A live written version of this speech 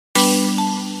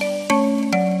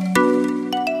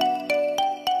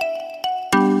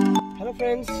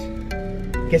Friends,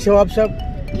 कैसे हो आप सब?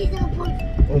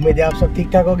 उम्मीद है आप सब ठीक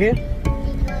ठाक होगे।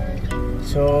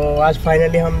 सो आज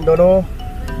फाइनली हम दोनों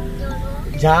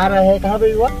जा रहे हैं। कहाँ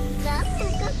पे हुआ?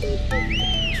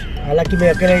 हालांकि मैं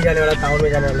अकेले ही जाने वाला, टाउन में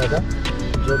जाने वाला था,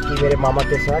 जो कि मेरे मामा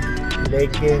के साथ।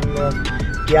 लेकिन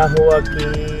क्या हुआ कि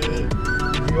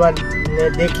विवान ने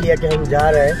देख लिया कि हम जा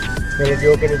रहे हैं, मेरे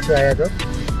डिओ के नीचे आया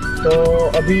तो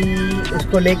अभी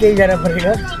उसको लेके ही जाना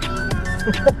पड़ेगा।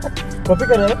 कॉपी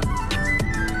कर रहे हैं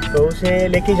तो उसे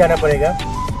लेके ही जाना पड़ेगा,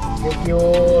 क्योंकि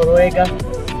वो रोएगा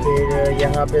फिर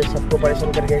यहाँ पे सबको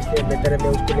परेशान करके, इसलिए बेहतर है मैं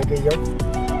उसको लेके ही जाऊँ।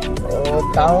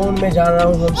 और टाउन में जा रहा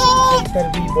हूँ, हम सिटी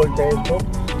सेंटर भी बोलते हैं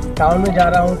इसको। टाउन में जा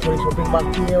रहा हूँ, थोड़ी शॉपिंग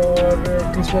बाकी है और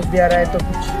क्रिसमस भी आ रहा है, तो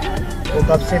कुछ वो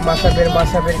कब से मासा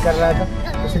बेर कर रहा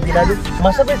था, उसे दिला दूँ।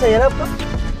 मासा बेर चाहिए ना आपको?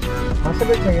 मासा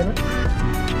बेर चाहिए ना,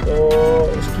 तो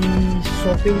उसकी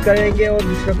शॉपिंग करेंगे और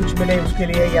दूसरा कुछ मिले उसके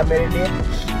लिए या मेरे लिए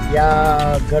या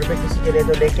घर पे किसी के लिए,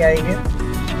 तो लेके आएंगे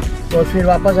और फिर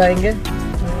वापस आएंगे।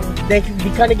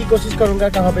 दिखाने की कोशिश करूँगा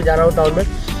कहाँ पे जा रहा हूँ टाउन में,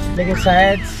 लेकिन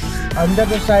शायद अंदर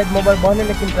तो शायद मोबाइल बंद है,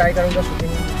 लेकिन ट्राई करूँगा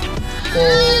शूटिंग को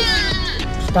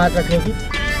स्टार्ट रखने की।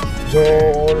 जो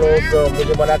लोग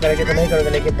मुझे मना करेंगे तो नहीं करूँगा,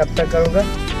 लेकिन तब तक करूँगा।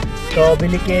 तो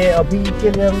अभी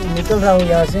के लिए हम निकल रहा हूँ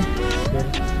यहाँ से,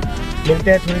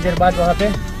 मिलते हैं थोड़ी देर बाद वहाँ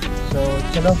पे। तो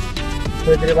चलो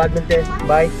थोड़ी देर बाद मिलते हैं,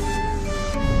 बाय।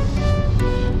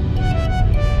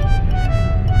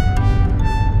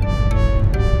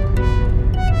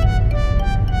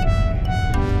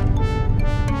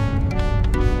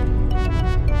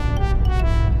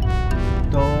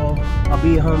 तो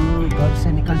अभी हम घर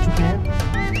से निकल चुके हैं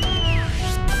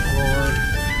और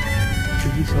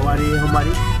सीधी सवारी है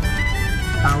हमारी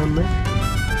टाउन में।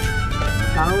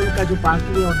 टाउन का जो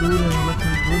पार्किंग है वो दूर है, हमें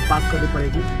थोड़ी दूर पार्क करनी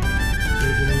पड़ेगी।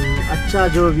 लेकिन अच्छा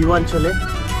जो विवान चले,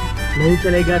 नहीं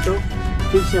चलेगा तो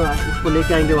फिर से उसको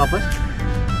लेके आएंगे वापस।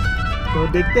 तो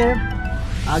देखते हैं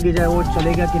आगे जाए वो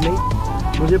चलेगा कि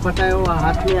नहीं। मुझे पता है वो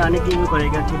हाथ में आने की वो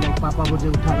करेगा कि नहीं पापा मुझे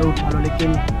उठा लो,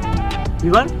 लेकिन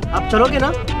विवान आप चलोगे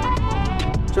ना?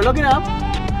 चलोगे ना आप?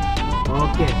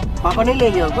 ओके, पापा नहीं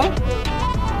लेंगे ओके।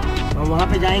 और वहाँ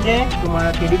पे जाएंगे,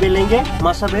 तुम्हारा टेडी बेयर लेंगे,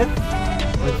 मासा बेर,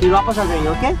 और फिर वापस आ जाएंगे।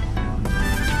 ओके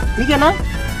ठीक है ना?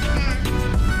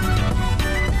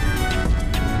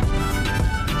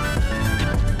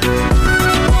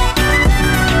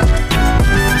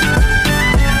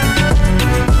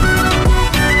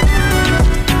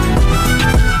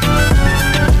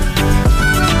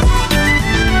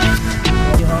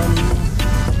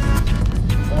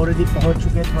 ऑलरेडी पहुंच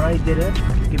चुके हैं, थोड़ा ही देर है,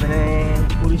 क्योंकि मैंने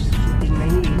पूरी शूटिंग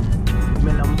नहीं ली।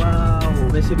 मैं लंबा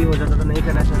वैसे भी हो जाता तो नहीं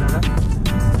करना चाहता था।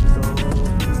 तो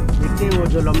देखते हैं वो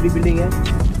जो लंबी बिल्डिंग है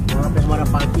वहाँ पे हमारा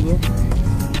पार्किंग है,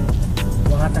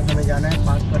 वहाँ तक हमें जाना है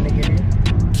पार्क करने के लिए।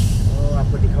 तो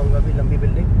आपको दिखाऊंगा भी लंबी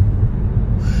बिल्डिंग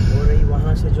हो रही।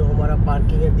 वहाँ से जो हमारा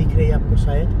पार्किंग है दिख रही है आपको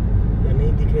शायद, या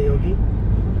नहीं दिख रही होगी।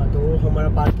 हाँ, तो वो हमारा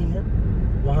पार्किंग है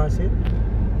वहाँ से,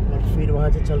 और फिर वहाँ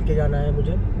से चल के जाना है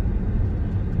मुझे।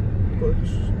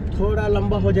 थोड़ा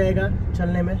लंबा हो जाएगा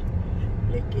चलने में,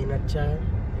 लेकिन अच्छा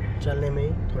है चलने में ही,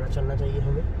 थोड़ा चलना चाहिए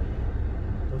हमें।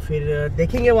 तो फिर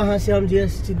देखेंगे वहाँ से हम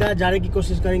सीधा जाने की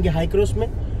कोशिश करेंगे हाई क्रॉस में।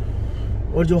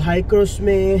 और जो हाई क्रॉस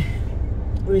में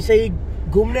वैसे ही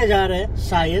घूमने जा रहे हैं,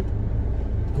 शायद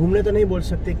घूमने तो नहीं बोल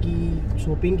सकते कि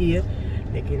शॉपिंग की है,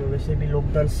 लेकिन वैसे भी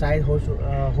लॉकडाउन शायद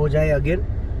हो जाए अगेन,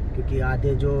 क्योंकि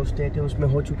आधे जो स्टेट है उसमें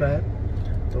हो चुका है,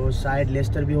 तो शायद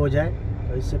लेस्टर भी हो जाए।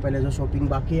 तो इससे पहले जो शॉपिंग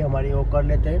बाकी है हमारी वो कर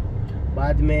लेते हैं,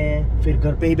 बाद में फिर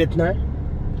घर पे ही बैठना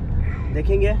है।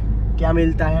 देखेंगे क्या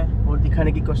मिलता है और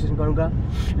दिखाने की कोशिश करूँगा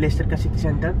लेस्टर का सिटी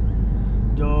सेंटर,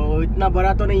 जो इतना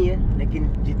बड़ा तो नहीं है, लेकिन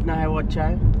जितना है वो अच्छा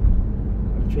है।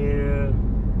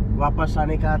 फिर वापस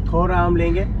आने का थोड़ा हम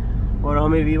लेंगे, और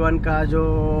हमें विवान का जो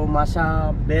मासा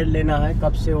बेर लेना है,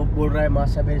 कब से वो बोल रहा है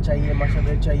मासा बेर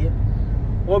चाहिए,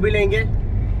 वो भी लेंगे।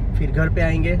 फिर घर पे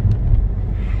आएंगे,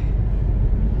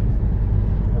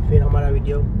 फिर हमारा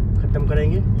वीडियो ख़त्म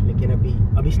करेंगे। लेकिन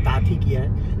अभी स्टार्ट ही किया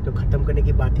है, तो ख़त्म करने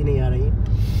की बात ही नहीं आ रही है।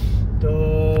 तो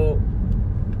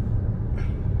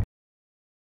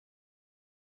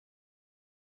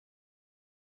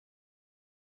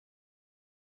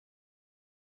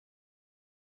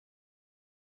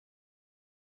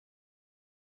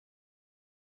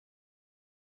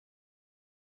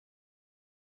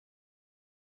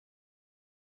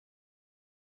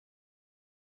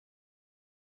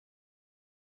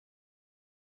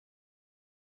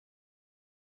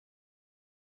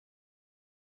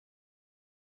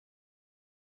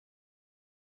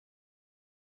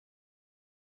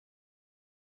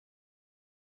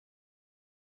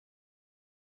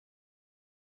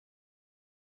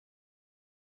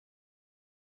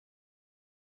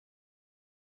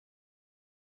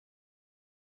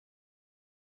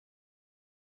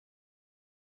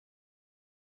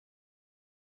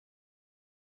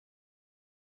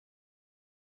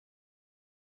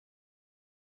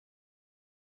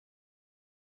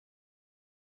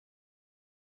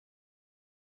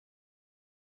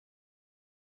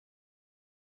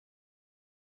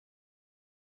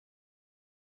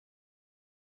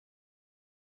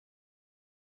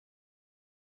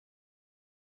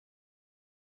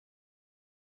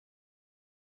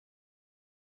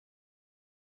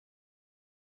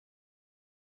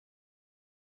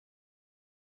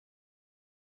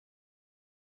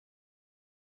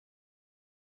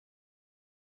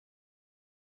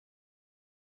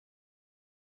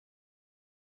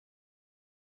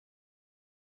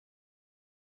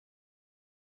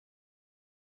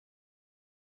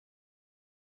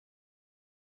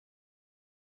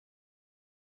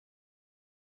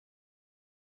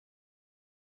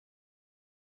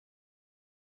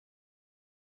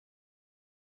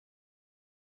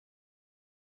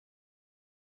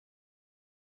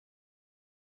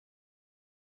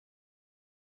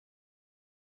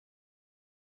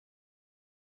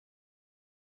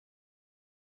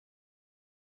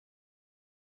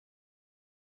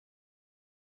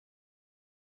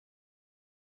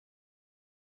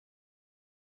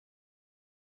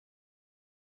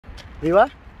विवा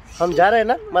हम जा रहे हैं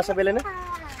ना मासा लेने।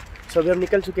 सो अभी हम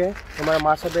निकल चुके हैं। हमारा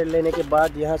मासा लेने के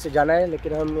बाद यहाँ से जाना है,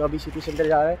 लेकिन हम अभी सिटी सेंटर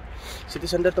जा रहे हैं। सिटी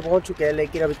सेंटर तो पहुँच चुके हैं,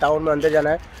 लेकिन अभी टाउन में अंदर जाना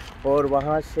है और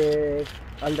वहाँ से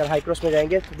अंदर हाई क्रॉस में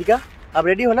जाएंगे। दीका आप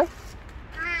रेडी हो ना?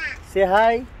 से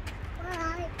हाय।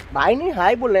 भाई नहीं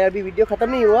हाय बोल रहे हैं, अभी वीडियो ख़त्म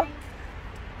नहीं हुआ।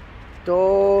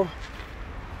 तो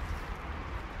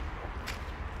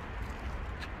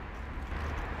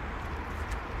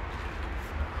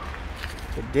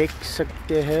देख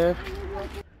सकते हैं।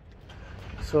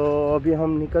 सो अभी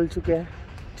हम निकल चुके हैं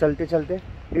चलते चलते।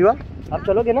 विवा आप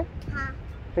चलोगे ना?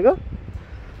 ठीक है।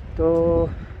 तो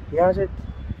यहाँ से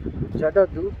ज़्यादा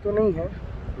दूर तो नहीं है,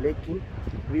 लेकिन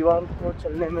विवान को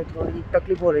चलने में थोड़ी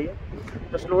तकलीफ हो रही है,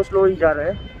 तो स्लो स्लो ही जा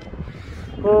रहे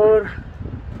हैं और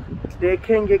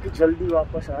देखेंगे कि जल्दी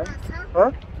वापस आए।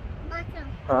 हाँ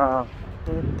हाँ,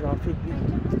 तो ट्रैफिक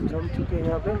भी जम चुके हैं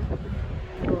यहाँ पे।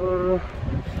 और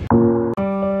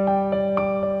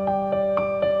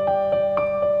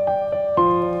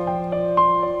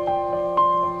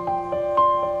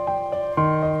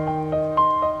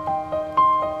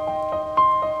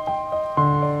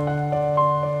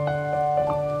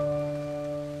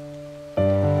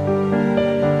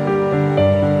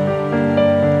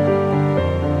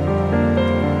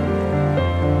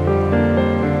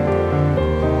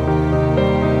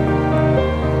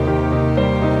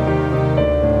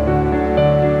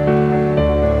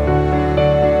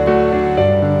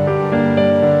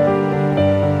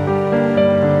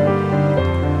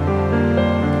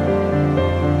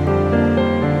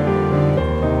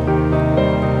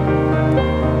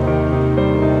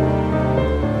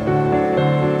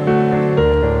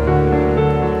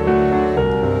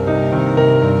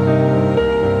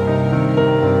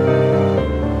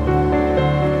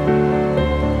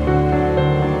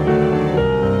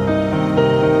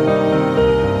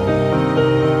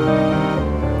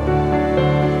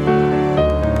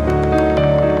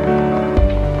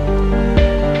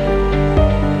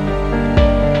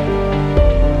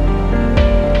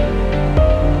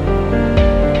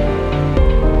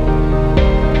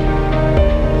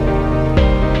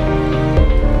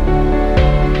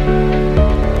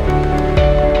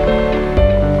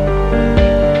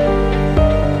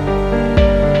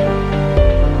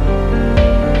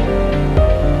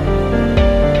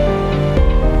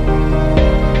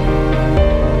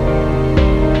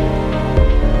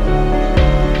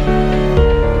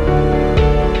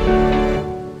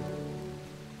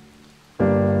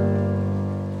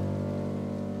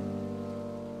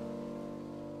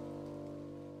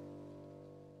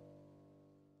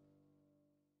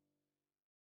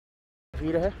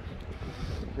भीड़ है,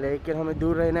 लेकिन हमें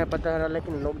दूर रहना है पता है,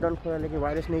 लेकिन लॉकडाउन खुला लेकिन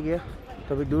वायरस नहीं गया,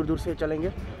 तो अभी दूर दूर से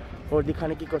चलेंगे और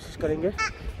दिखाने की कोशिश करेंगे।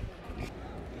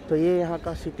 तो ये यहाँ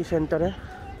का सिटी सेंटर है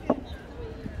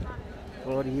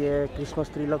और ये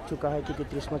क्रिसमस ट्री लग चुका है, क्योंकि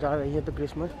क्रिसमस आ रही है। तो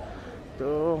क्रिसमस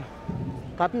तो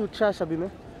काफ़ी उत्साह है सभी में,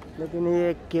 लेकिन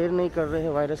ये केयर नहीं कर रहे हैं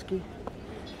वायरस की,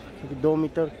 क्योंकि 2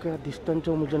 मीटर का डिस्टेंस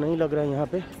जो मुझे नहीं लग रहा है यहाँ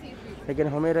पे, लेकिन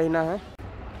हमें रहना है।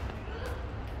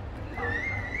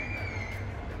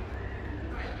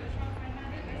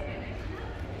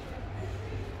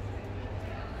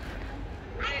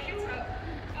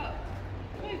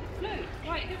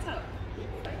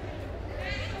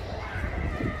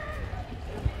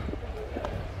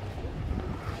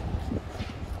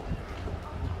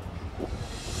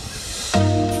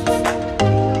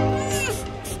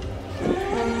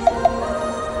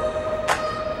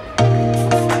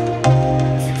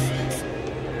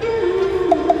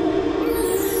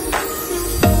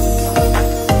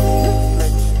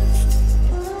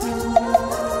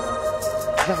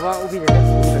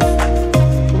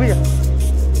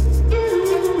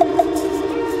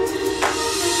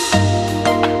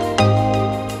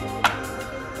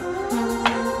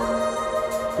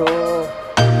 तो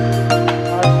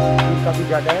आज काफ़ी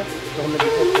ज़्यादा है, तो हमने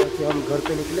देखा कि हम घर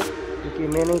पे निकले, क्योंकि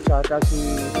मैं नहीं चाहता कि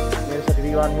मेरे साथ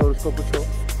विवान हो उसको कुछ हो,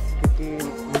 क्योंकि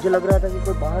मुझे लग रहा था कि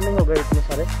कोई बाहर नहीं होगा इतने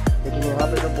सारे, लेकिन यहाँ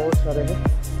पे तो बहुत सारे हैं।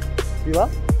 विवाह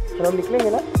फिर हम निकलेंगे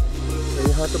ना, तो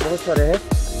यहाँ तो बहुत सारे हैं।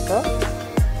 हाँ,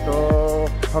 तो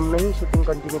हम नहीं शूटिंग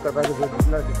कंटिन्यू कर पाएंगे, जो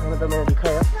जितना दिखाना था मैंने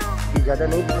दिखाया, कि ज़्यादा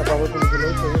नहीं दिखा पाओ तो मुझे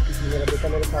नहीं चाहिए, क्योंकि मेरा बेटा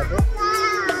मेरे साथ है।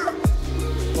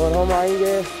 और हम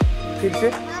आएंगे फिर से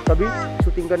कभी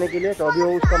शूटिंग करने के लिए, तो अभी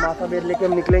वो उसका माथा बेर लेके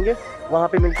हम निकलेंगे, वहाँ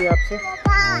पे मिलते हैं आपसे,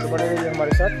 तो बने रहिए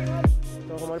हमारे साथ।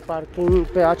 तो हमारे पार्किंग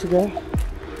पे आ चुके हैं,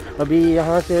 अभी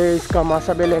यहाँ से इसका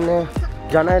मासा बेर लेने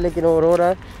जाना है, लेकिन वो रो रहा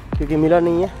है क्योंकि मिला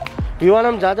नहीं है। विवान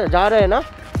हम जा रहे हैं ना,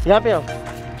 यहाँ पे आओ,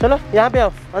 चलो यहाँ पे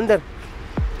आओ, अंदर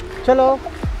चलो।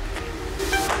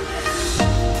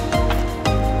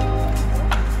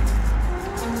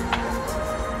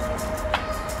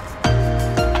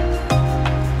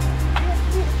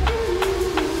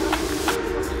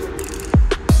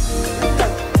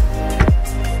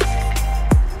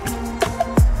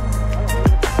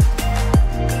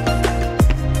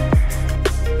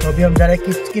 तो अभी हम जा रहे हैं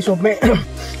किसकी शॉप में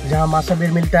जहाँ मासा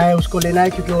बेर मिलता है उसको लेना है,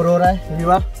 क्योंकि वो रो रहा है।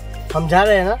 विवाह हम जा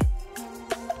रहे हैं ना,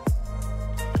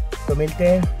 तो मिलते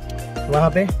हैं वहाँ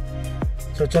पे।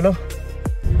 तो चलो।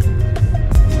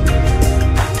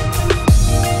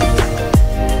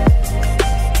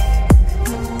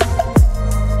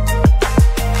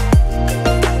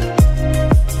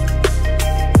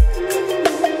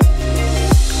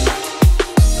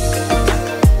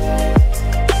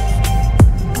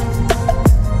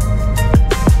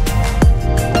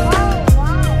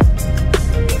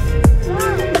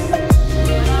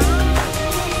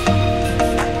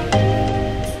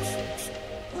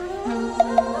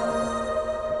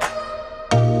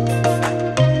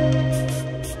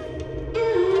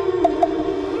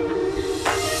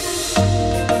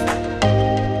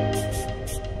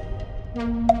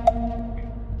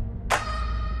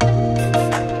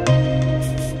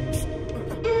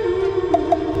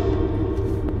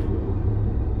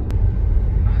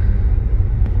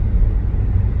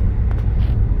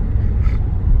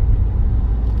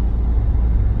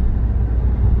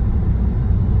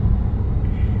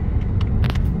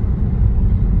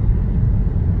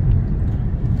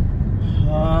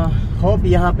 होप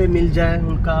यहाँ पे मिल जाए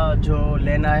उनका जो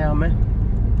लेना है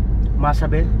हमें मासा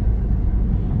बेर,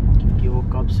 क्योंकि वो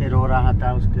कब से रो रहा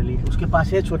था उसके लिए। उसके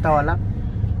पास है छोटा वाला,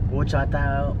 वो चाहता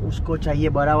है, उसको चाहिए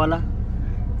बड़ा वाला।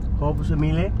 होप उसे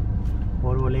मिले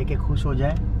और वो लेके खुश हो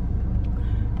जाए,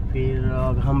 फिर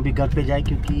हम भी घर पे जाए।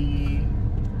 क्योंकि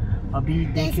अभी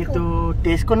देखे तो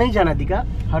टेस्को नहीं जाना दिखा,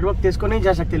 हर वक्त टेस्को नहीं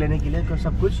जा सकते लेने के लिए, तो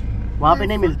सब कुछ वहाँ पे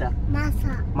नहीं मिलता।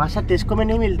 मासा टेस्को में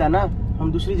नहीं मिलता ना,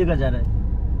 हम दूसरी जगह जा रहे हैं।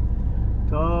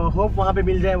 तो होप वहाँ पे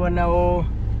मिल जाए, वरना वो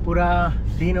पूरा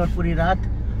दिन और पूरी रात,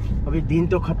 अभी दिन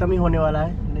तो ख़त्म ही होने वाला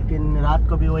है, लेकिन रात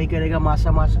को भी वही करेगा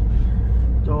मासा मासा।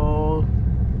 तो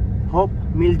होप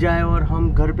मिल जाए और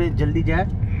हम घर पे जल्दी जाए।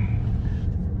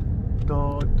 तो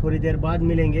थोड़ी देर बाद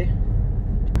मिलेंगे।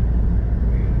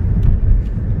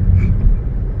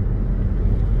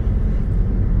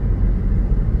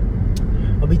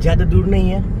 अभी ज़्यादा दूर नहीं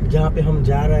है जहाँ पे हम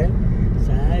जा रहे हैं।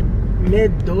 शायद मैं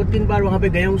 2-3 बार वहाँ पे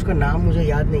गया हूँ, उसका नाम मुझे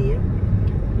याद नहीं है,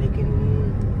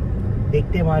 लेकिन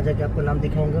देखते हैं वहाँ जाके आपको नाम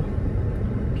दिखाऊंगा।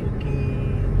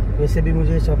 क्योंकि वैसे भी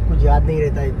मुझे सब कुछ याद नहीं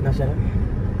रहता इतना सारा,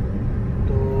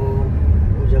 तो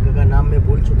उस जगह का नाम मैं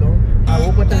भूल चुका हूँ। हाँ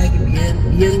वो पता है कि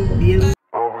BN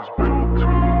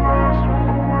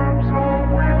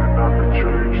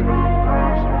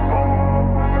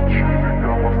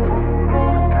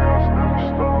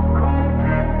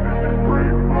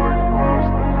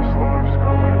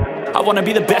I wanna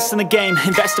be the best in the game,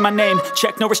 invest in my name,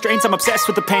 check no restraints, I'm obsessed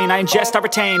with the pain. I ingest, I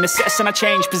retain, assess and I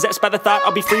change, possessed by the thought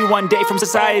I'll be free one day from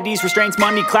society's restraints.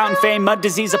 Money, clout and fame, mud,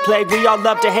 disease, a plague. We all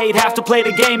love to hate, have to play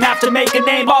the game, have to make a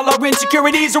name. All our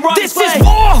insecurities are on display. This is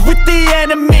war with the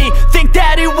enemy, think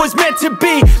that it was meant to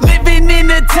be. Living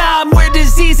in a time where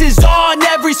disease is on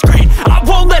every screen. I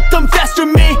won't let them fester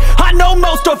me, I know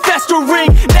most are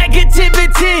festering.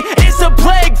 Negativity is a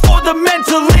plague for the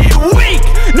mentally weak.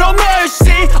 No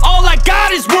mercy, all I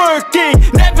got is working.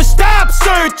 Never stop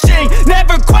searching,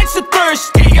 never quench the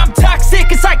thirsty. I'm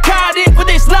toxic and psychotic with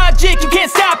this logic, you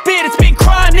can't stop it. It's been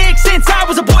chronic since I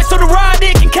was a boy, so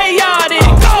neurotic and chaotic.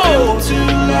 I'm built to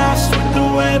last with the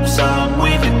webs I'm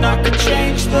weaving. I could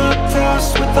change the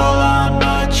past with all I'm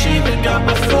achieving. Got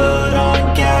my foot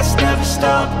on gas, never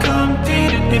stop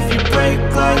competing. If you break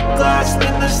like glass,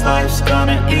 then this life's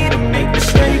gonna eat 'em. Make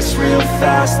mistakes real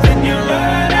fast, then you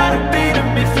learn how to beat 'em.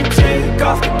 If you take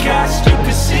off the cast, you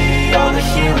can see all the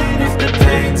healing. If the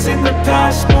pain's in the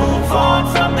past, move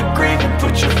on from the grave and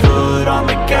put your foot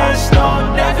on the gas. No,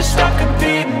 never stop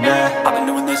competing, yeah. I've been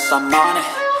doing this, I'm on it,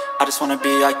 I just wanna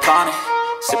be iconic.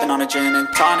 Sipping on a gin and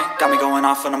tonic, got me going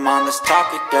off when I'm on this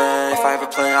topic, yeah. If I ever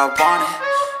play, I want it,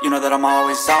 you know that I'm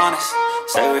always honest.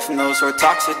 Stay away from those who are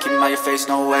toxic, keep them out your face,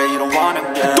 no way, you don't want them,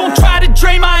 yeah. Don't try to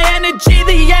drain my energy,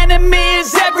 the enemy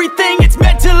is everything. It's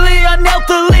mentally,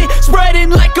 unhealthily,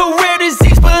 spreading like a rare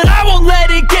disease. But I won't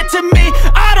let it get to me,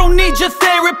 I don't need your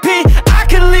therapy, I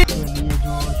can leave.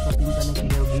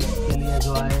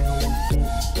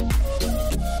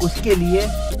 उसके लिए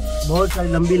बहुत सारी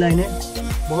लंबी लाइनें,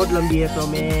 बहुत लंबी है, तो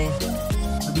मैं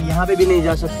अभी यहाँ पे भी नहीं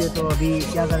जा सकते। तो अभी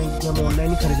क्या करेंगे कि हम ऑनलाइन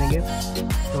ही खरीदेंगे।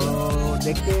 तो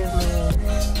देखते हैं,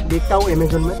 मैं देखता हूँ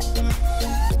अमेज़न में,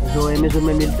 जो अमेज़न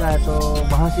में मिलता है तो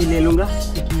वहाँ से ले लूँगा।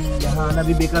 क्योंकि यहाँ आना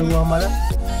भी बेकार हुआ हमारा,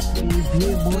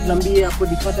 भीड़ बहुत लंबी है, आपको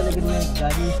दिखा था, लेकिन मैं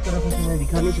गाड़ी इस तरफ से मैं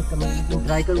दिखा नहीं सकता। मैं लेकिन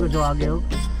ट्राई करूँगा, जो आगे हो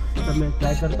तब मैं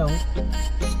ट्राई करता हूँ।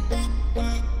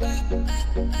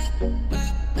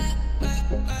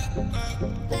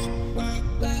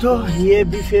 तो ये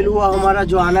भी फेल हुआ हमारा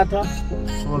जो आना था,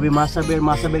 वो अभी मासा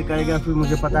बेर करेगा, फिर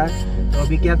मुझे पता है। तो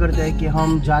अभी क्या करते हैं कि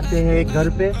हम जाते हैं घर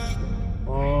पे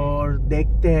और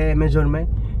देखते हैं अमेज़ोन में,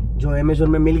 जो अमेज़ोन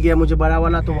में मिल गया मुझे बड़ा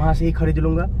वाला तो वहाँ से ही ख़रीद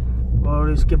लूँगा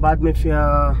और इसके बाद में फिर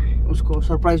उसको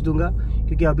सरप्राइज़ दूँगा,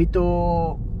 क्योंकि अभी तो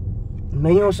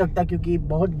नहीं हो सकता क्योंकि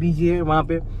बहुत बिजी है वहाँ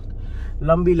पे,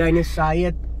 लंबी लाइन है,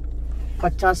 शायद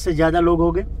 50 से ज़्यादा लोग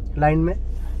हो गए लाइन में।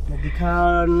 मैं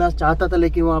दिखाना चाहता था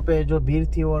लेकिन वहाँ पे जो भीड़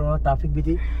थी और वहाँ ट्रैफिक भी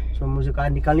थी, तो मुझे कार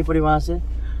निकालनी पड़ी वहाँ से।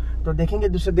 तो देखेंगे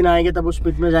दूसरे दिन आएंगे तब उस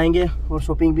पिट में जाएंगे और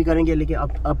शॉपिंग भी करेंगे, लेकिन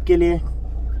अब के लिए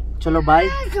चलो बाय,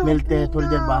 मिलते हैं थोड़ी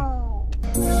देर बाद।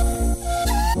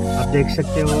 आप देख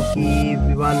सकते हो कि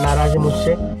विवान नाराज़ है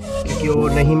मुझसे क्योंकि वो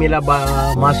नहीं मिला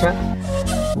माशा,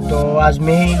 तो आज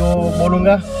मैं ही वो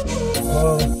बोलूँगा।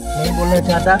 वो नहीं बोलना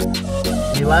चाहता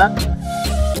विवान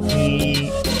कि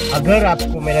अगर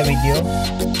आपको मेरा वीडियो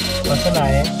पसंद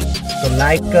आए तो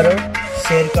लाइक करो,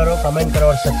 शेयर करो, कमेंट करो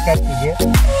और सब्सक्राइब कीजिए,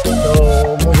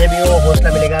 तो मुझे भी वो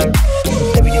हौसला मिलेगा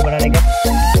दूसरे वीडियो बनाने का।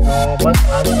 तो बस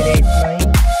आज के लिए इतना ही,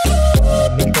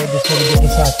 मिलते हैं दूसरे वीडियो के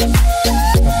साथ,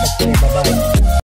 तब तक के लिए बाय बाय।